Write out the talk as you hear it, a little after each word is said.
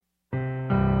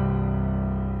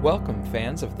Welcome,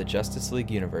 fans of the Justice League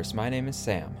universe. My name is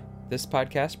Sam. This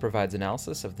podcast provides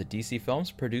analysis of the DC films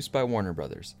produced by Warner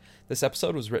Brothers. This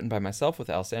episode was written by myself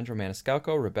with Alessandro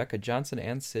Maniscalco, Rebecca Johnson,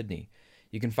 and Sydney.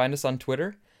 You can find us on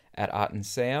Twitter at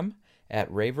OttenSam,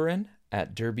 at Raverin,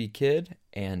 at DerbyKid,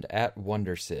 and at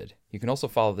WonderSid. You can also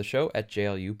follow the show at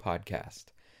JLU Podcast.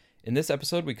 In this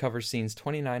episode, we cover scenes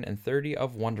 29 and 30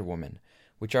 of Wonder Woman,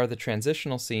 which are the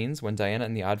transitional scenes when Diana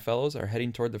and the Oddfellows are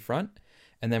heading toward the front,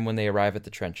 and then when they arrive at the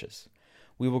trenches.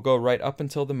 We will go right up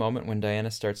until the moment when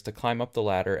Diana starts to climb up the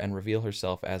ladder and reveal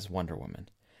herself as Wonder Woman.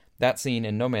 That scene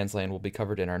in No Man's Land will be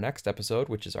covered in our next episode,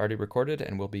 which is already recorded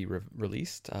and will be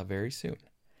released very soon.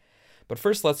 But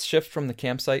first, let's shift from the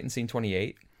campsite in scene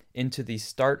 28 into the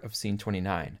start of scene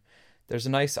 29. There's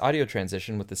a nice audio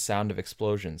transition with the sound of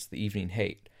explosions, the evening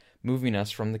hate, moving us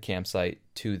from the campsite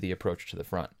to the approach to the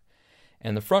front.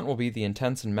 And the front will be the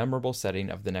intense and memorable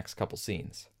setting of the next couple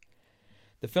scenes.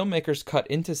 The filmmakers cut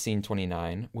into scene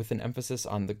 29 with an emphasis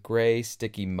on the gray,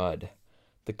 sticky mud.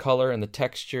 The color and the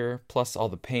texture, plus all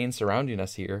the pain surrounding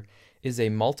us here, is a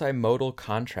multimodal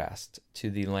contrast to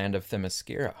the land of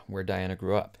Themyscira, where Diana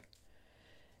grew up.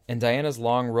 And Diana's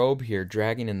long robe here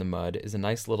dragging in the mud is a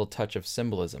nice little touch of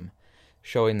symbolism,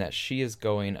 showing that she is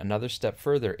going another step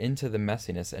further into the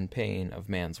messiness and pain of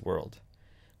man's world.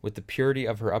 With the purity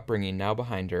of her upbringing now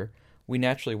behind her, we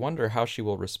naturally wonder how she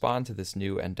will respond to this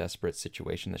new and desperate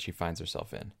situation that she finds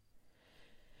herself in.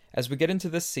 As we get into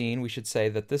this scene, we should say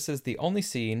that this is the only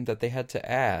scene that they had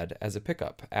to add as a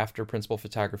pickup after principal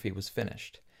photography was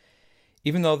finished.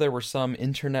 Even though there were some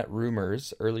internet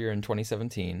rumors earlier in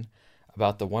 2017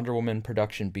 about the Wonder Woman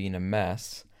production being a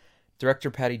mess, director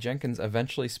Patty Jenkins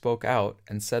eventually spoke out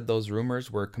and said those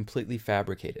rumors were completely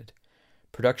fabricated.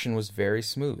 Production was very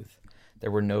smooth. There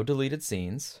were no deleted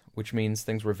scenes, which means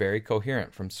things were very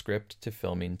coherent from script to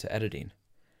filming to editing.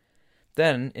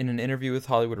 Then, in an interview with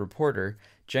Hollywood Reporter,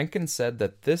 Jenkins said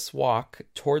that this walk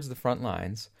towards the front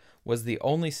lines was the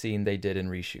only scene they did in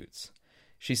reshoots.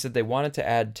 She said they wanted to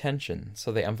add tension,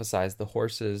 so they emphasized the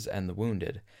horses and the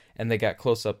wounded, and they got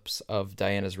close-ups of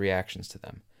Diana's reactions to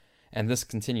them. And this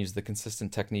continues the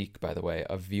consistent technique, by the way,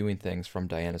 of viewing things from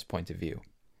Diana's point of view.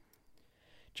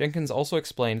 Jenkins also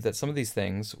explained that some of these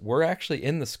things were actually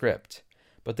in the script,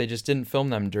 but they just didn't film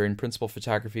them during principal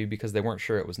photography because they weren't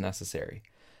sure it was necessary.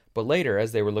 But later,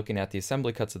 as they were looking at the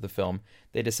assembly cuts of the film,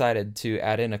 they decided to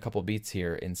add in a couple beats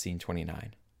here in scene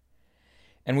 29.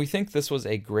 And we think this was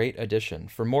a great addition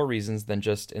for more reasons than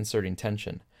just inserting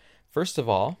tension. First of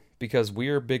all, because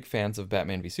we're big fans of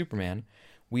Batman v Superman,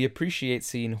 we appreciate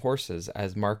seeing horses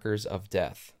as markers of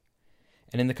death.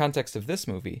 And in the context of this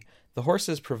movie, the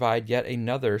horses provide yet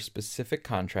another specific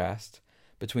contrast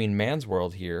between man's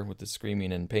world here, with the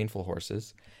screaming and painful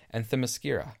horses, and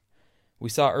Themyscira. We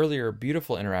saw earlier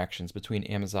beautiful interactions between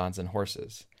Amazons and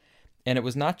horses. And it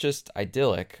was not just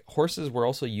idyllic, horses were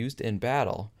also used in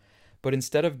battle, but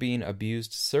instead of being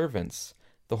abused servants,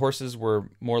 the horses were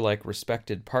more like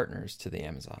respected partners to the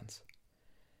Amazons.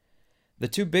 The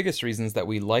two biggest reasons that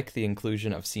we like the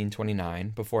inclusion of scene 29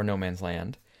 before No Man's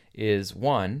Land is,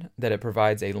 one, that it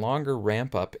provides a longer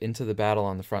ramp-up into the battle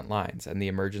on the front lines and the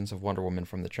emergence of Wonder Woman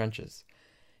from the trenches.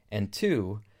 And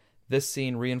two, this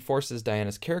scene reinforces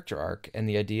Diana's character arc and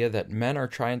the idea that men are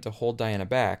trying to hold Diana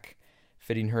back,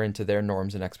 fitting her into their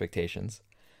norms and expectations,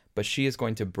 but she is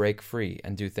going to break free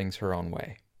and do things her own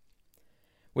way.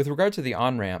 With regard to the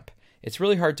on-ramp, it's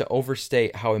really hard to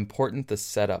overstate how important the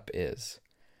setup is.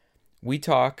 We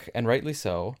talk, and rightly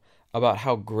so, about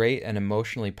how great and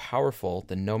emotionally powerful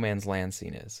the No Man's Land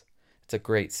scene is. It's a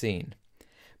great scene.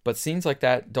 But scenes like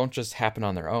that don't just happen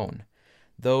on their own.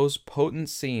 Those potent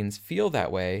scenes feel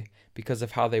that way because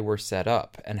of how they were set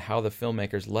up and how the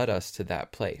filmmakers led us to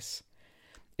that place.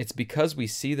 It's because we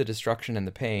see the destruction and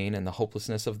the pain and the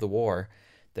hopelessness of the war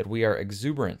that we are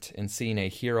exuberant in seeing a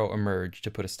hero emerge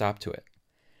to put a stop to it.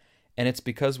 And it's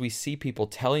because we see people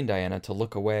telling Diana to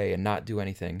look away and not do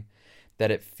anything that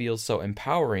it feels so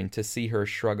empowering to see her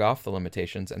shrug off the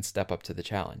limitations and step up to the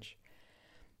challenge.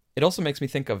 It also makes me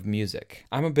think of music.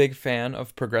 I'm a big fan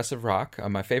of progressive rock.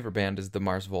 My favorite band is the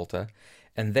Mars Volta,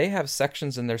 and they have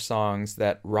sections in their songs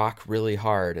that rock really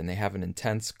hard, and they have an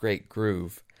intense, great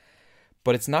groove.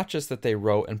 But it's not just that they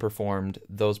wrote and performed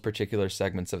those particular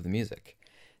segments of the music.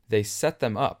 They set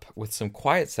them up with some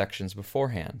quiet sections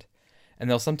beforehand, and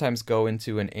they'll sometimes go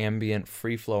into an ambient,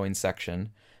 free-flowing section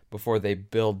before they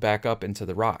build back up into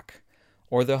the rock.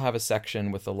 Or they'll have a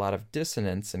section with a lot of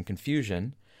dissonance and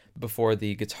confusion before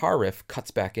the guitar riff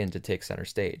cuts back in to take center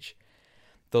stage.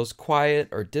 Those quiet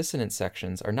or dissonant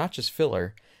sections are not just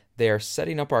filler, they are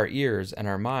setting up our ears and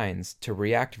our minds to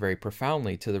react very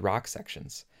profoundly to the rock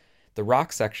sections. The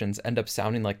rock sections end up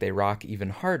sounding like they rock even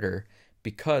harder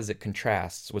because it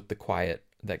contrasts with the quiet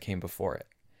that came before it.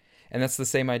 And that's the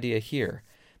same idea here.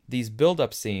 These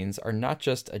build-up scenes are not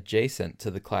just adjacent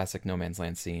to the classic No Man's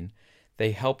Land scene,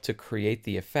 they help to create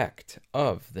the effect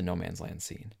of the No Man's Land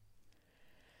scene.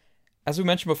 As we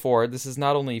mentioned before, this is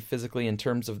not only physically in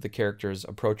terms of the characters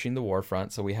approaching the war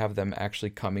front, so we have them actually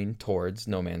coming towards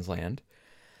No Man's Land,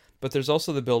 but there's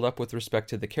also the build-up with respect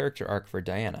to the character arc for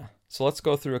Diana. So let's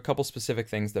go through a couple specific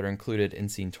things that are included in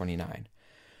Scene 29.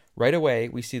 Right away,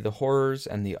 we see the horrors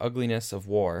and the ugliness of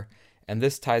war, and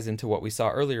this ties into what we saw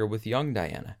earlier with young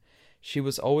Diana. She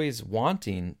was always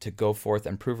wanting to go forth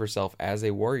and prove herself as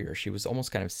a warrior. She was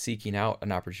almost kind of seeking out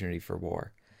an opportunity for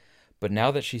war. But now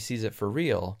that she sees it for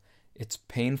real, it's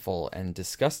painful and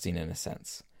disgusting in a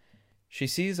sense. She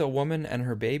sees a woman and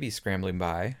her baby scrambling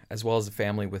by, as well as a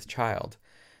family with child.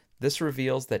 This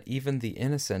reveals that even the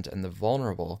innocent and the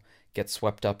vulnerable get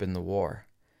swept up in the war.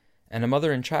 And a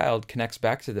mother and child connects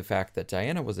back to the fact that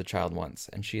Diana was a child once,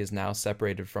 and she is now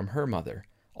separated from her mother,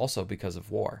 also because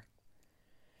of war.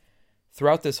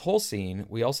 Throughout this whole scene,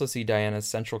 we also see Diana's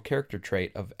central character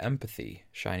trait of empathy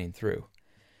shining through.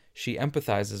 She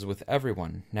empathizes with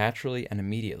everyone, naturally and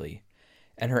immediately,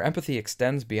 and her empathy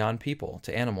extends beyond people,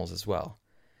 to animals as well.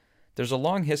 There's a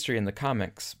long history in the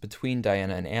comics between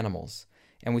Diana and animals,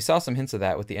 and we saw some hints of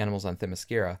that with the animals on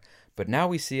Themyscira, but now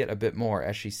we see it a bit more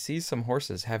as she sees some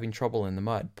horses having trouble in the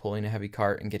mud, pulling a heavy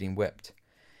cart and getting whipped.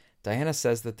 Diana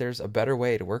says that there's a better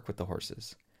way to work with the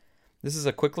horses. This is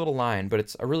a quick little line, but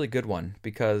it's a really good one,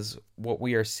 because what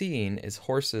we are seeing is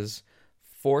horses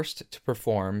forced to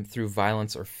perform through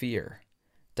violence or fear.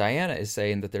 Diana is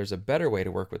saying that there's a better way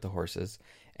to work with the horses,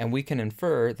 and we can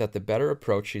infer that the better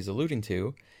approach she's alluding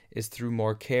to is through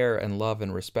more care and love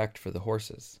and respect for the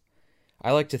horses.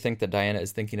 I like to think that Diana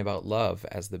is thinking about love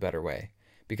as the better way,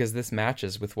 because this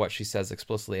matches with what she says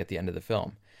explicitly at the end of the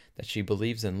film, that she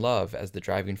believes in love as the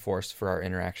driving force for our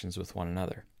interactions with one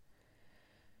another.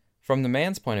 From the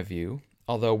man's point of view,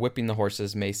 although whipping the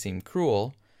horses may seem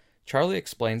cruel, Charlie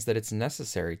explains that it's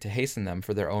necessary to hasten them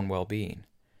for their own well-being.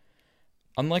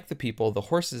 Unlike the people, the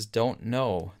horses don't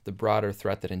know the broader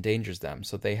threat that endangers them,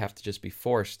 so they have to just be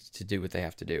forced to do what they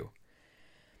have to do.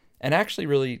 And actually,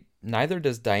 really, neither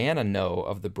does Diana know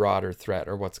of the broader threat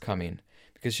or what's coming,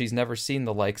 because she's never seen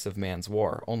the likes of man's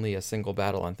war, only a single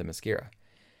battle on Themyscira.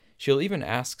 She'll even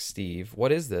ask Steve,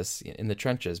 what is this in the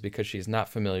trenches, because she's not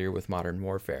familiar with modern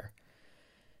warfare.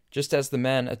 Just as the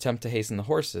men attempt to hasten the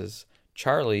horses,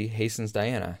 Charlie hastens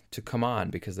Diana to come on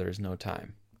because there is no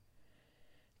time.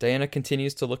 Diana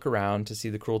continues to look around to see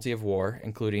the cruelty of war,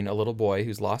 including a little boy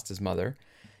who's lost his mother,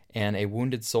 and a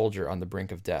wounded soldier on the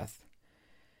brink of death.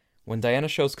 When Diana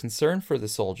shows concern for the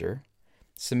soldier,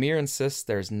 Samir insists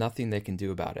there's nothing they can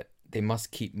do about it. They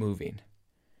must keep moving.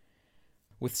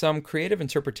 With some creative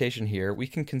interpretation here, we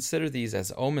can consider these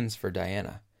as omens for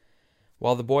Diana.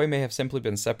 While the boy may have simply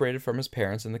been separated from his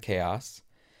parents in the chaos,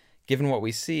 given what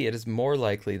we see, it is more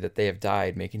likely that they have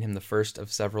died, making him the first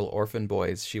of several orphan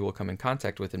boys she will come in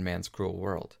contact with in man's cruel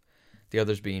world, the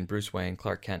others being Bruce Wayne,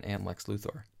 Clark Kent, and Lex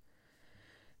Luthor.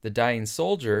 The dying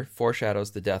soldier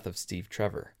foreshadows the death of Steve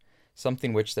Trevor,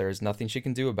 something which there is nothing she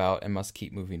can do about and must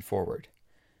keep moving forward.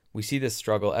 We see this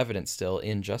struggle evident still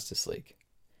in Justice League.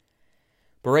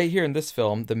 But right here in this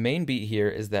film, the main beat here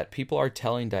is that people are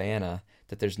telling Diana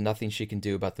that there's nothing she can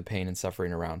do about the pain and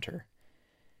suffering around her.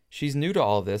 She's new to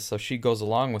all of this, so she goes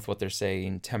along with what they're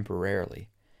saying temporarily.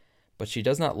 But she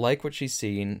does not like what she's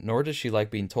seeing, nor does she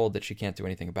like being told that she can't do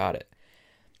anything about it.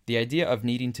 The idea of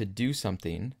needing to do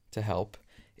something to help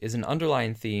is an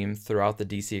underlying theme throughout the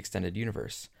DC Extended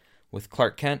Universe, with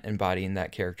Clark Kent embodying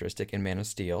that characteristic in Man of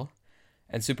Steel,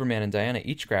 and Superman and Diana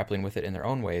each grappling with it in their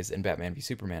own ways in Batman v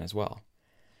Superman as well.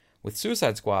 With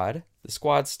Suicide Squad, the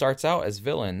squad starts out as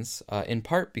villains, in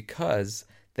part because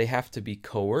they have to be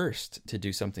coerced to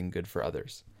do something good for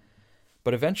others.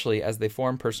 But eventually, as they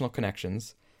form personal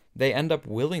connections, they end up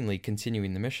willingly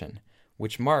continuing the mission,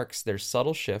 which marks their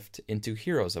subtle shift into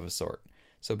heroes of a sort.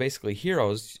 So basically,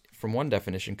 heroes, from one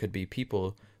definition, could be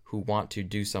people who want to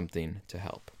do something to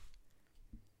help.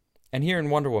 And here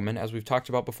in Wonder Woman, as we've talked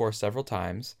about before several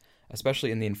times,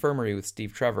 especially in the infirmary with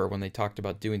Steve Trevor when they talked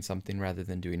about doing something rather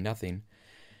than doing nothing,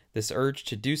 this urge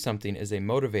to do something is a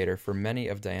motivator for many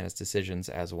of Diana's decisions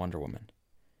as Wonder Woman.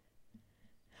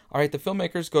 Alright, the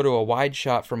filmmakers go to a wide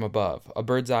shot from above, a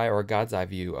bird's eye or a God's eye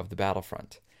view of the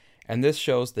battlefront, and this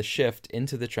shows the shift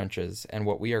into the trenches and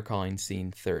what we are calling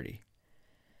Scene 30.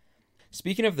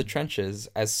 Speaking of the trenches,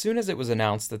 as soon as it was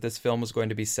announced that this film was going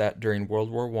to be set during World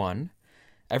War I,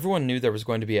 everyone knew there was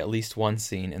going to be at least one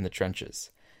scene in the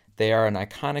trenches. They are an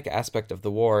iconic aspect of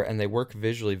the war, and they work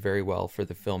visually very well for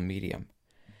the film medium.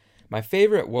 My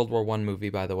favorite World War I movie,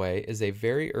 by the way, is a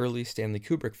very early Stanley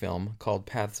Kubrick film called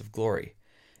Paths of Glory.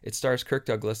 It stars Kirk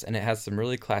Douglas, and it has some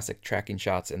really classic tracking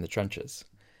shots in the trenches.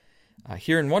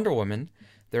 Here in Wonder Woman,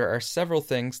 there are several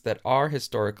things that are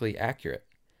historically accurate.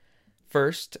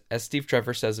 First, as Steve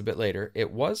Trevor says a bit later, it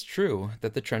was true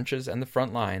that the trenches and the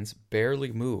front lines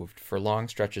barely moved for long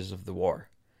stretches of the war.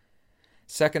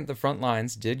 Second, the front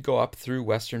lines did go up through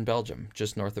western Belgium,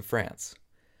 just north of France.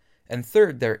 And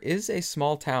third, there is a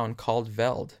small town called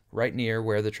Veld, right near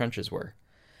where the trenches were.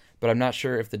 But I'm not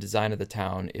sure if the design of the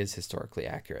town is historically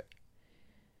accurate.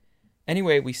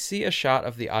 Anyway, we see a shot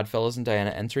of the Oddfellows and Diana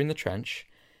entering the trench,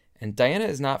 and Diana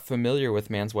is not familiar with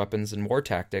man's weapons and war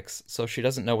tactics, so she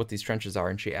doesn't know what these trenches are,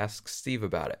 and she asks Steve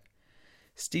about it.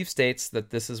 Steve states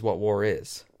that this is what war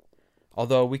is,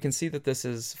 although we can see that this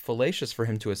is fallacious for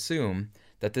him to assume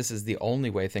that this is the only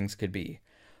way things could be.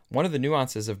 One of the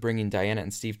nuances of bringing Diana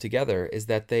and Steve together is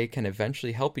that they can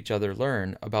eventually help each other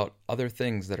learn about other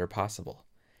things that are possible.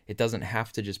 It doesn't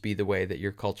have to just be the way that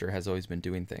your culture has always been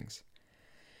doing things.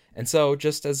 And so,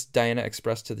 just as Diana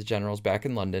expressed to the generals back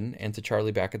in London and to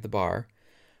Charlie back at the bar,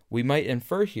 we might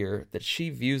infer here that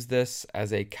she views this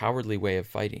as a cowardly way of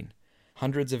fighting,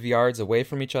 hundreds of yards away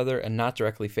from each other and not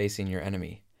directly facing your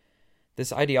enemy.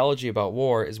 This ideology about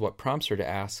war is what prompts her to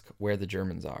ask where the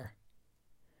Germans are.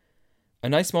 A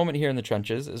nice moment here in the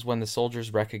trenches is when the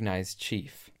soldiers recognize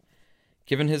Chief.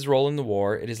 Given his role in the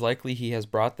war, it is likely he has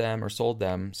brought them or sold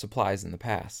them supplies in the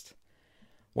past.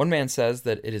 One man says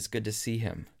that it is good to see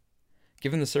him.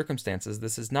 Given the circumstances,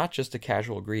 this is not just a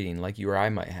casual greeting like you or I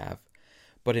might have,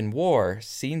 but in war,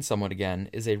 seeing someone again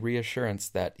is a reassurance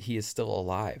that he is still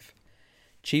alive.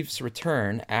 Chief's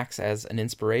return acts as an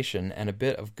inspiration and a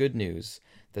bit of good news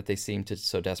that they seem to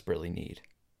so desperately need.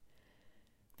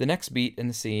 The next beat in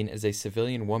the scene is a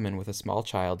civilian woman with a small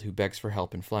child who begs for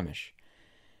help in Flemish.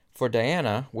 For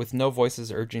Diana, with no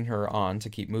voices urging her on to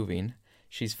keep moving,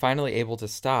 she's finally able to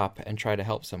stop and try to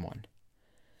help someone.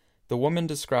 The woman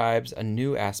describes a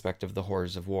new aspect of the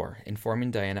horrors of war, informing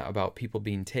Diana about people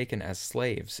being taken as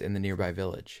slaves in the nearby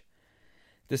village.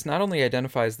 This not only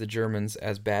identifies the Germans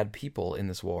as bad people in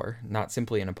this war, not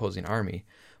simply an opposing army,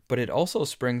 but it also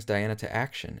springs Diana to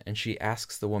action, and she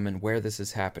asks the woman where this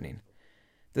is happening.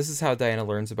 This is how Diana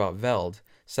learns about Veld,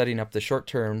 setting up the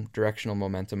short-term directional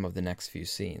momentum of the next few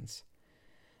scenes.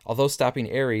 Although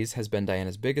stopping Ares has been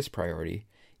Diana's biggest priority,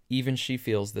 even she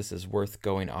feels this is worth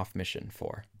going off mission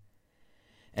for.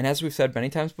 And as we've said many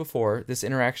times before, this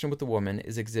interaction with the woman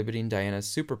is exhibiting Diana's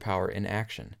superpower in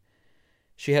action.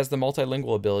 She has the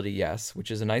multilingual ability, yes,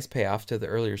 which is a nice payoff to the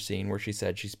earlier scene where she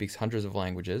said she speaks hundreds of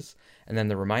languages, and then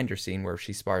the reminder scene where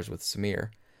she spars with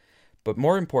Samir. But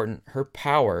more important, her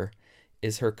power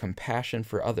is her compassion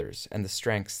for others and the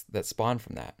strengths that spawn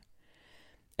from that.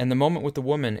 And the moment with the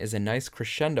woman is a nice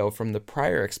crescendo from the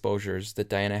prior exposures that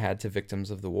Diana had to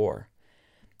victims of the war.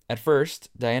 At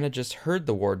first, Diana just heard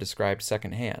the war described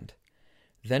secondhand.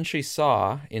 Then she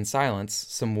saw, in silence,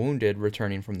 some wounded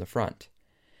returning from the front.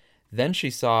 Then she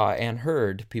saw and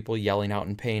heard people yelling out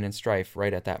in pain and strife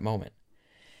right at that moment.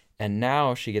 And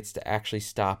now she gets to actually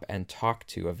stop and talk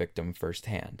to a victim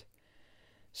firsthand.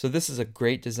 So this is a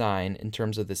great design in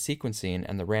terms of the sequencing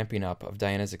and the ramping up of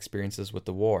Diana's experiences with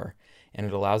the war, and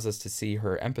it allows us to see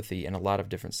her empathy in a lot of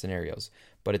different scenarios.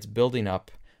 But it's building up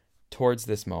towards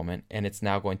this moment, and it's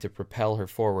now going to propel her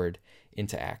forward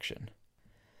into action.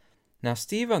 Now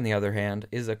Steve, on the other hand,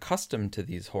 is accustomed to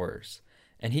these horrors,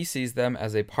 and he sees them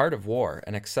as a part of war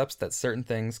and accepts that certain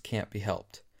things can't be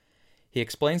helped. He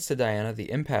explains to Diana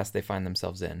the impasse they find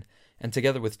themselves in, and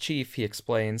together with Chief, he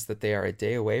explains that they are a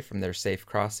day away from their safe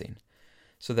crossing.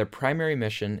 So their primary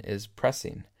mission is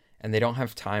pressing, and they don't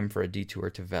have time for a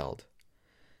detour to Veld.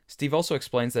 Steve also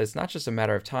explains that it's not just a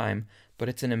matter of time, but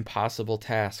it's an impossible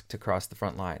task to cross the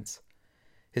front lines.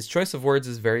 His choice of words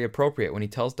is very appropriate when he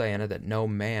tells Diana that no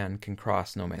man can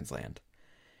cross no man's land.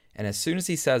 And as soon as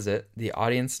he says it, the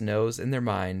audience knows in their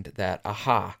mind that,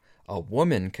 aha, a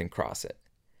woman can cross it.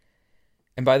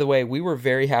 And by the way, we were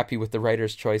very happy with the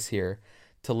writer's choice here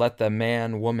to let the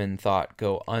man-woman thought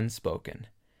go unspoken.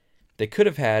 They could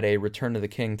have had a Return of the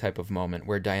King type of moment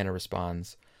where Diana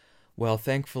responds, "Well,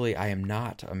 thankfully I am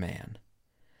not a man."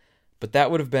 But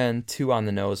that would have been too on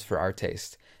the nose for our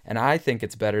taste, and I think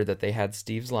it's better that they had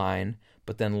Steve's line,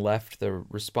 but then left the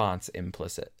response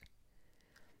implicit.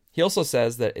 He also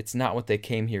says that it's not what they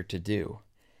came here to do,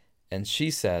 and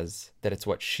she says that it's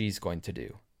what she's going to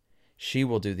do. She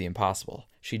will do the impossible.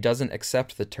 She doesn't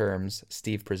accept the terms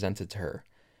Steve presented to her,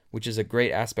 which is a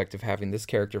great aspect of having this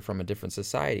character from a different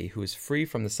society who is free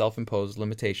from the self-imposed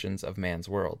limitations of man's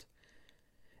world.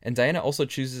 And Diana also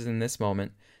chooses in this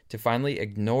moment to finally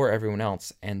ignore everyone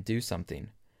else and do something.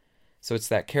 So it's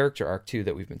that character arc too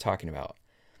that we've been talking about.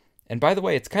 And by the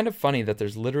way, it's kind of funny that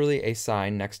there's literally a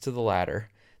sign next to the ladder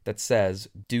that says,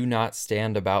 "Do not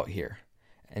stand about here."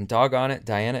 And doggone it,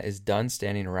 Diana is done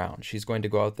standing around. She's going to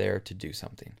go out there to do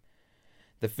something.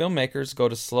 The filmmakers go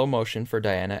to slow motion for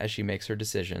Diana as she makes her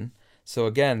decision. So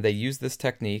again, they use this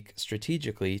technique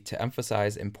strategically to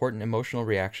emphasize important emotional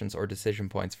reactions or decision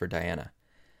points for Diana.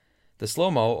 The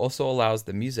slow-mo also allows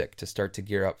the music to start to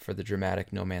gear up for the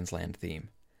dramatic No Man's Land theme.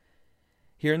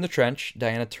 Here in the trench,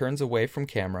 Diana turns away from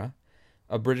camera.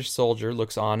 A British soldier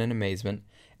looks on in amazement,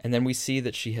 and then we see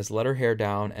that she has let her hair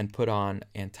down and put on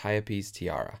Antiope's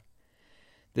tiara.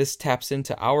 This taps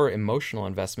into our emotional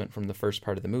investment from the first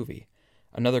part of the movie,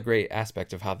 another great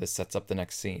aspect of how this sets up the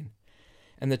next scene.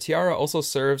 And the tiara also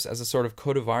serves as a sort of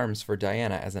coat of arms for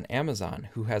Diana as an Amazon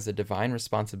who has a divine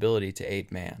responsibility to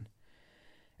aid man.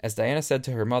 As Diana said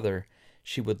to her mother,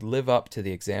 she would live up to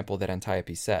the example that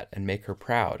Antiope set and make her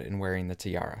proud in wearing the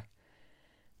tiara.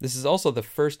 This is also the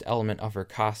first element of her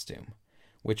costume,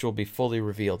 which will be fully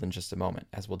revealed in just a moment,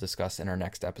 as we'll discuss in our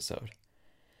next episode.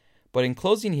 But in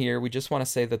closing here, we just want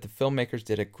to say that the filmmakers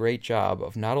did a great job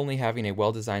of not only having a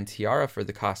well-designed tiara for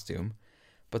the costume,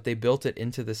 but they built it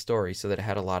into the story so that it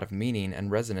had a lot of meaning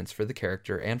and resonance for the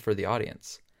character and for the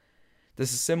audience.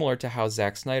 This is similar to how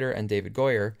Zack Snyder and David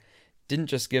Goyer didn't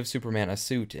just give Superman a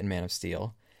suit in Man of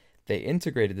Steel, they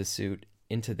integrated the suit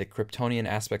into the Kryptonian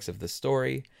aspects of the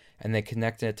story, and they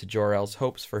connected it to Jor-El's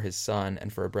hopes for his son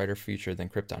and for a brighter future than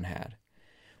Krypton had.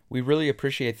 We really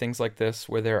appreciate things like this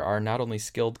where there are not only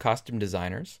skilled costume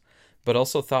designers, but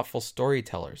also thoughtful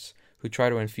storytellers who try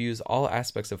to infuse all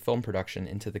aspects of film production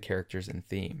into the characters and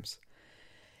themes.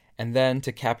 And then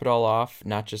to cap it all off,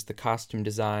 not just the costume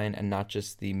design and not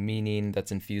just the meaning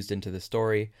that's infused into the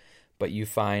story, but you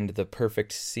find the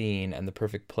perfect scene and the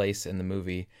perfect place in the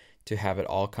movie to have it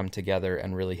all come together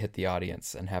and really hit the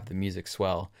audience and have the music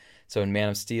swell. So in Man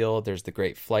of Steel, there's the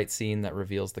great flight scene that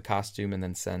reveals the costume and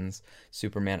then sends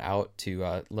Superman out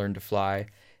to learn to fly.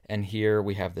 And here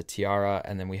we have the tiara,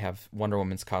 and then we have Wonder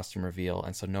Woman's costume reveal,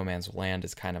 and so No Man's Land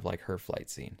is kind of like her flight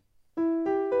scene.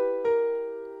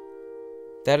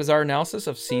 That is our analysis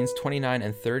of scenes 29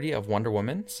 and 30 of Wonder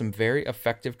Woman, some very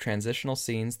effective transitional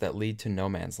scenes that lead to No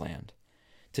Man's Land.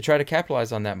 To try to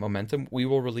capitalize on that momentum, we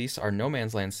will release our No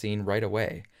Man's Land scene right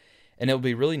away, and it'll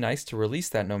be really nice to release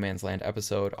that No Man's Land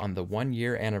episode on the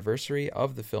 1-year anniversary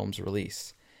of the film's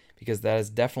release, because that is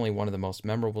definitely one of the most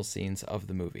memorable scenes of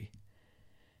the movie.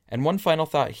 And one final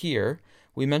thought here,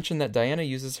 we mentioned that Diana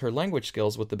uses her language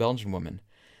skills with the Belgian woman.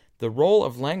 The role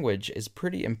of language is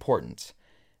pretty important.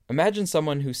 Imagine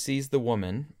someone who sees the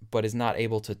woman, but is not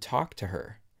able to talk to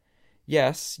her.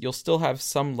 Yes, you'll still have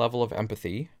some level of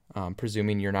empathy,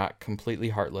 presuming you're not completely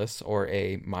heartless or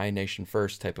a my nation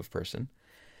first type of person.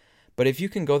 But if you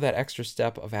can go that extra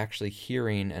step of actually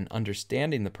hearing and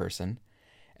understanding the person,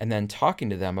 and then talking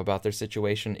to them about their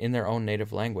situation in their own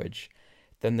native language,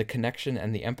 then the connection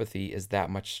and the empathy is that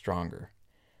much stronger.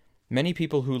 Many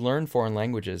people who learn foreign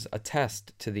languages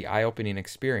attest to the eye-opening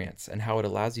experience and how it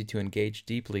allows you to engage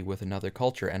deeply with another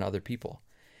culture and other people.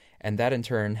 And that in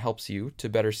turn helps you to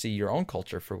better see your own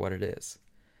culture for what it is.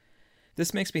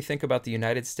 This makes me think about the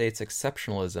United States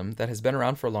exceptionalism that has been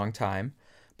around for a long time,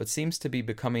 but seems to be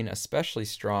becoming especially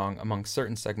strong among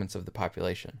certain segments of the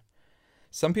population.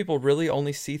 Some people really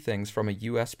only see things from a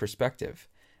U.S. perspective,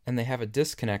 and they have a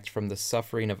disconnect from the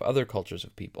suffering of other cultures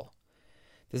of people.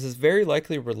 This is very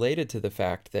likely related to the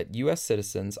fact that U.S.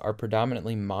 citizens are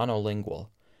predominantly monolingual,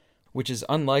 which is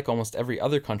unlike almost every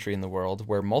other country in the world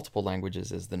where multiple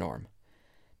languages is the norm.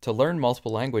 To learn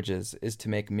multiple languages is to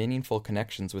make meaningful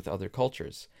connections with other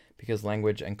cultures, because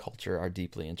language and culture are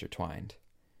deeply intertwined.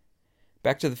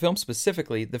 Back to the film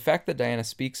specifically, the fact that Diana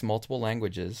speaks multiple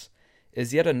languages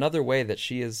is yet another way that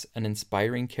she is an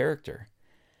inspiring character.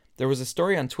 There was a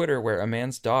story on Twitter where a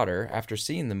man's daughter, after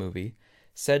seeing the movie,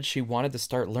 said she wanted to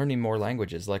start learning more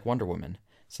languages like Wonder Woman,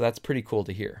 so that's pretty cool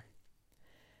to hear.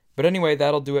 But anyway,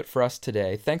 that'll do it for us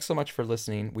today. Thanks so much for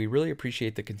listening. We really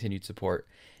appreciate the continued support.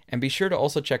 And be sure to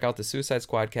also check out the Suicide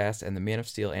Squadcast and the Man of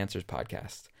Steel Answers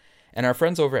podcast. And our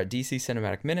friends over at DC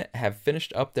Cinematic Minute have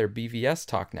finished up their BVS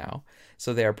talk now,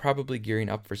 so they are probably gearing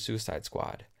up for Suicide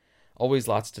Squad. Always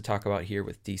lots to talk about here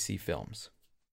with DC films.